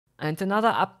And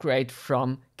another upgrade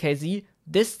from KZ,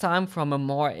 this time from a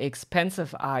more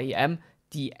expensive IEM,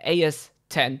 the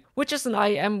AS10, which is an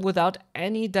IEM without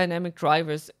any dynamic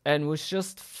drivers and with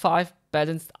just 5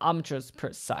 balanced armatures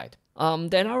per side.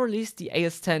 They now released the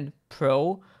AS10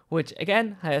 Pro, which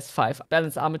again has 5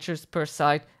 balanced armatures per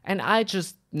side, and I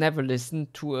just never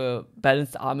listened to a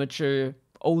balanced armature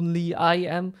only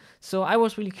IEM, so I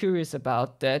was really curious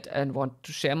about that and want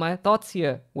to share my thoughts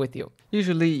here with you.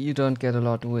 Usually you don't get a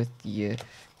lot with the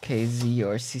KZ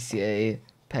or CCA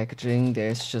packaging.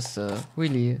 There's just a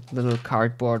really little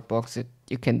cardboard box that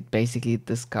you can basically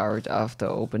discard after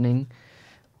opening,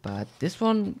 but this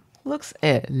one looks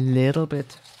a little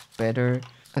bit better.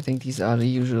 I think these are the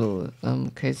usual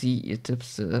KZ ear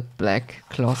tips, black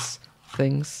cloth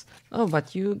things. Oh,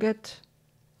 but you get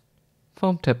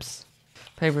foam tips,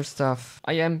 paper stuff,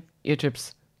 IM, ear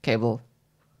tips, cable,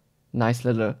 nice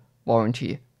little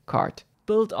warranty card.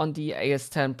 Built on the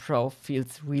AS10 Pro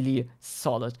feels really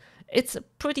solid. It's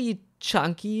pretty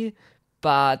chunky,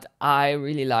 but I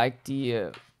really like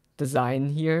the design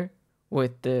here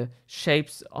with the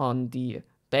shapes on the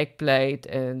backplate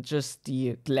and just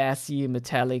the glassy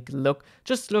metallic look.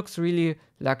 Just looks really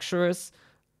luxurious.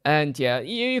 And yeah,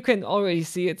 you can already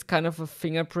see it's kind of a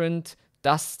fingerprint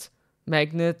dust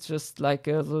magnet, just like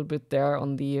a little bit there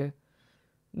on the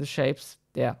shapes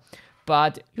there.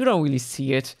 But you don't really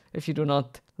see it if you do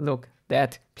not look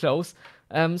that close.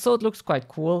 So it looks quite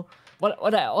cool.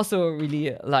 What I also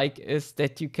really like is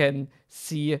that you can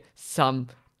see some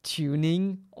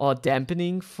tuning or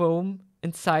dampening foam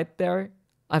inside there.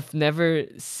 I've never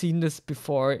seen this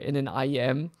before in an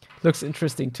IEM. Looks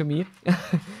interesting to me.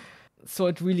 So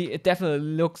it definitely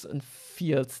looks and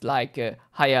feels like a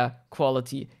higher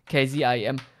quality KZ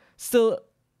IEM. Still,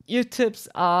 ear tips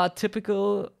are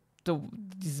typical.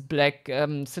 These black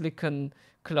silicone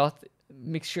cloth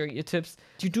mixture ear tips.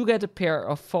 You do get a pair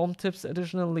of foam tips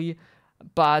additionally,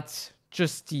 but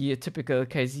just the typical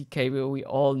KZ cable we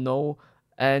all know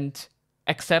and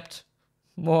accept,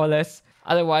 more or less.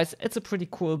 Otherwise, it's a pretty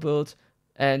cool build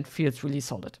and feels really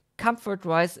solid.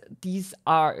 Comfort-wise, these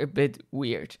are a bit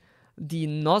weird. The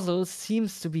nozzle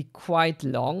seems to be quite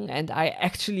long, and I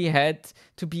actually had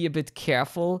to be a bit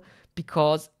careful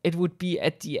because it would be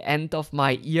at the end of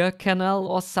my ear canal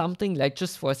or something, like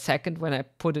just for a second when I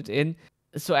put it in.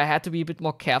 So I had to be a bit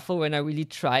more careful when I really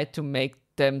tried to make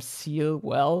them seal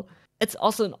well. It's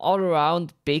also an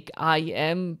all-around big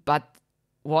IEM, but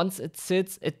once it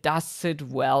sits, it does sit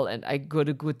well, and I got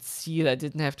a good seal. I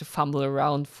didn't have to fumble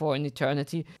around for an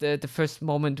eternity. The first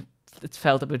moment, it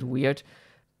felt a bit weird.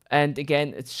 And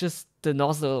again, it's just the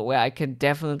nozzle where I can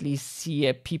definitely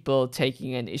see people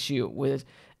taking an issue with it.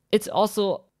 It's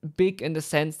also big in the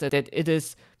sense that it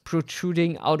is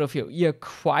protruding out of your ear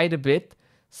quite a bit.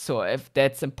 So if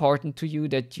that's important to you,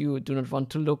 that you do not want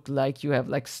to look like you have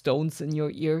like stones in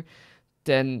your ear,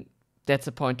 then that's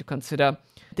a point to consider.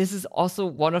 This is also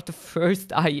one of the first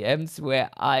IEMs where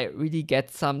I really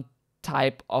get some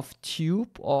type of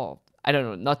tube, or I don't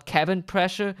know, not cabin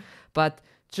pressure, but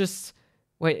just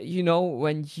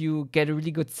when you get a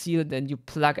really good seal and then you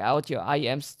plug out your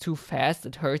IEMs too fast,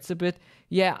 it hurts a bit.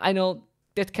 Yeah, I know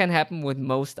that can happen with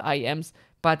most IEMs,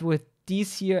 but with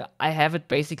these here, I have it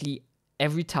basically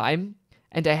every time,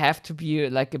 and I have to be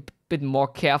like a bit more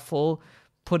careful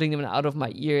putting them out of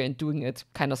my ear and doing it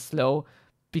kind of slow,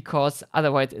 because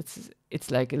otherwise it's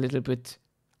like a little bit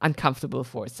uncomfortable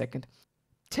for a second.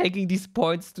 Taking these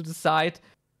points to the side,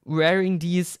 wearing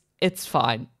these, it's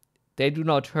fine. They do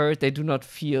not hurt, they do not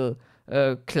feel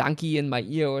clunky in my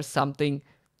ear or something.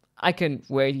 I can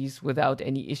wear these without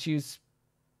any issues,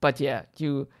 but yeah,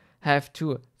 you have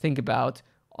to think about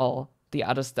all the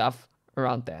other stuff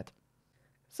around that.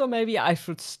 So maybe I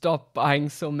should stop buying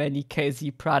so many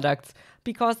KZ products,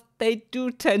 because they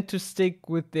do tend to stick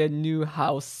with their new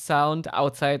house sound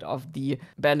outside of the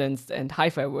balanced and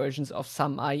hi-fi versions of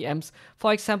some IEMs.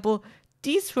 For example,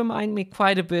 these remind me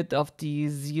quite a bit of the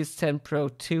ZS10 Pro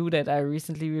 2 that I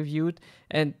recently reviewed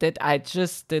and that I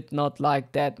just did not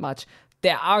like that much.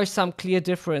 There are some clear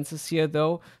differences here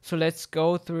though, so let's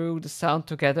go through the sound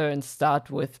together and start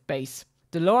with bass.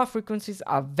 The lower frequencies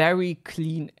are very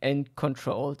clean and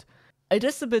controlled. It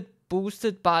is a bit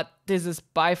boosted, but this is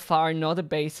by far not a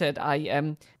bass head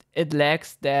IEM. It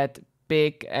lacks that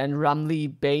big and rumbly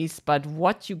bass, but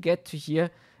what you get to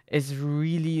hear is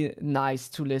really nice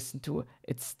to listen to.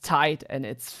 It's tight and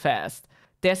it's fast.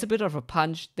 There's a bit of a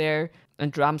punch there, and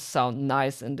drums sound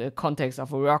nice in the context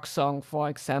of a rock song, for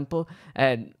example.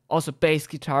 And also bass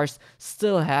guitars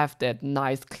still have that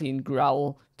nice clean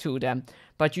growl to them.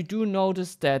 But you do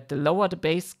notice that the lower the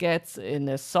bass gets in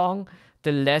a song,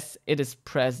 the less it is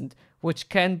present, which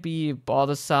can be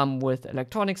bothersome with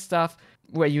electronic stuff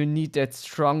where you need that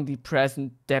strongly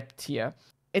present depth here.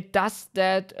 It does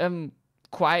that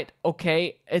quite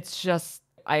okay. It's just,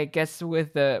 I guess,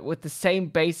 with the same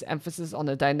bass emphasis on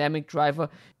a dynamic driver,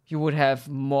 you would have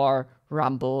more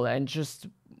rumble and just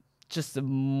a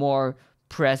more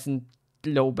present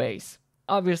low bass.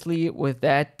 Obviously, with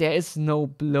that, there is no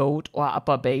bloat or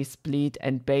upper bass bleed,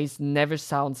 and bass never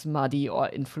sounds muddy or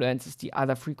influences the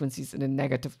other frequencies in a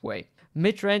negative way.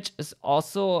 Midrange is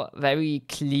also very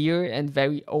clear and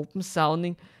very open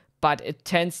sounding, but it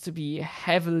tends to be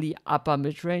heavily upper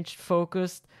midrange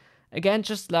focused. Again,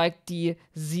 just like the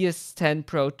ZS10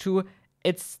 Pro 2,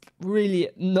 it's really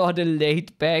not a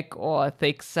laid back or a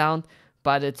thick sound,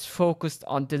 but it's focused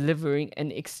on delivering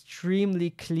an extremely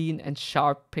clean and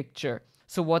sharp picture.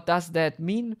 So what does that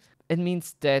mean? It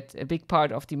means that a big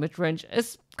part of the midrange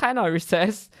is kind of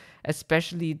recessed,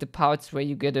 especially the parts where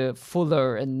you get a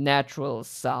fuller and natural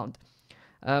sound.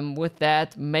 With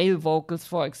that, male vocals,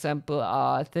 for example,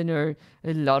 are thinner.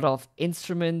 A lot of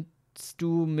instruments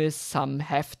do miss some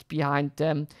heft behind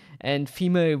them, and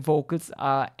female vocals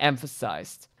are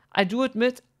emphasized. I do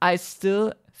admit, I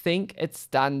still think it's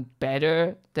done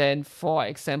better than, for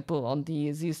example, on the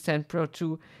ZS10 Pro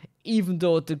 2, even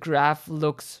though the graph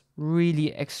looks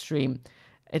really extreme.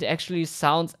 It actually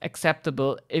sounds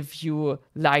acceptable if you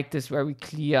like this very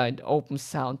clear and open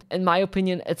sound. In my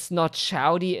opinion, it's not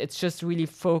shouty, it's just really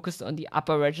focused on the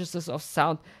upper registers of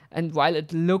sound, and while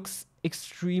it looks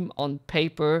extreme on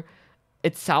paper,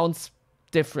 it sounds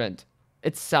different.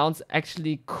 It sounds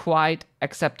actually quite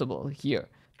acceptable here.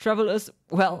 Treble is,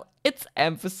 well, it's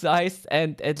emphasized,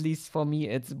 and at least for me,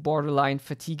 it's borderline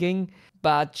fatiguing.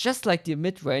 But just like the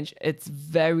mid-range, it's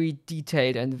very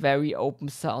detailed and very open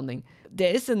sounding.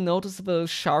 There is a noticeable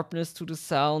sharpness to the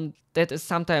sound that is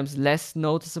sometimes less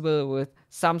noticeable with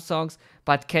some songs,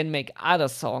 but can make other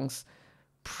songs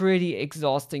pretty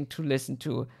exhausting to listen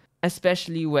to,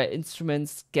 especially where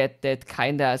instruments get that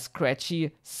kinda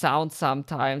scratchy sound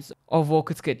sometimes, or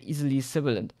vocals get easily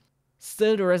sibilant.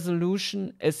 Still, the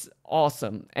resolution is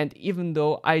awesome, and even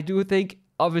though I do think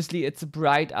obviously it's a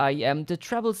bright IEM, the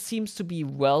treble seems to be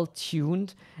well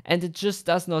tuned, and it just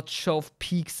does not shove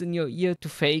peaks in your ear to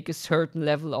fake a certain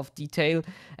level of detail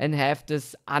and have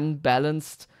this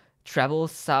unbalanced treble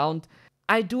sound.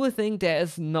 I do think there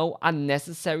is no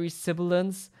unnecessary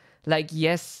sibilance. Like,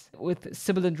 yes, with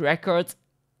sibilant records,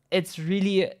 it's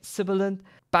really sibilant,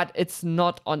 but it's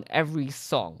not on every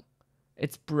song.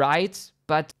 It's bright,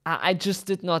 but I just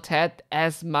did not have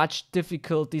as much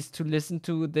difficulties to listen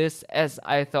to this as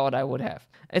I thought I would have.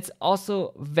 It's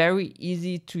also very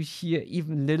easy to hear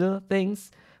even little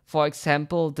things. For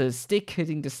example, the stick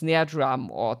hitting the snare drum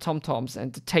or tom-toms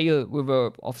and the tail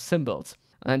reverb of cymbals.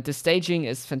 And the staging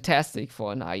is fantastic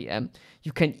for an IEM.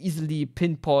 You can easily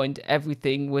pinpoint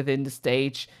everything within the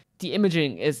stage. The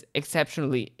imaging is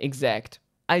exceptionally exact.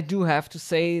 I do have to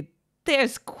say,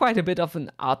 there's quite a bit of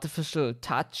an artificial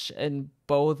touch in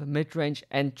both midrange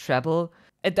and treble.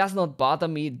 It does not bother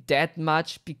me that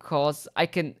much because I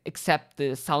can accept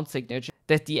the sound signature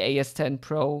that the AS10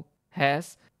 Pro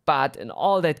has, but in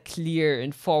all that clear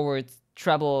and forward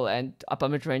treble and upper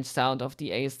midrange sound of the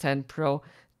AS10 Pro,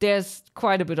 there's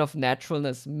quite a bit of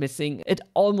naturalness missing. It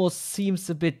almost seems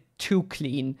a bit too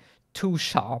clean, too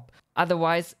sharp.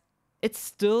 Otherwise, it's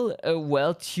still a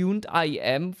well-tuned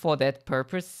IEM for that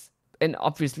purpose. And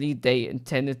obviously they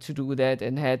intended to do that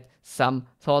and had some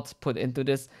thoughts put into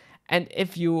this. And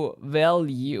if you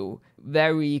value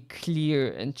very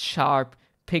clear and sharp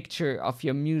picture of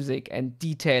your music and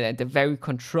detail and a very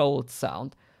controlled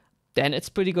sound, then it's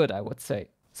pretty good, I would say.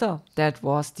 So that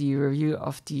was the review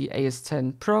of the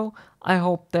AS10 Pro. I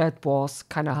hope that was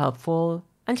kind of helpful.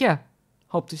 And yeah,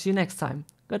 hope to see you next time.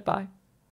 Goodbye.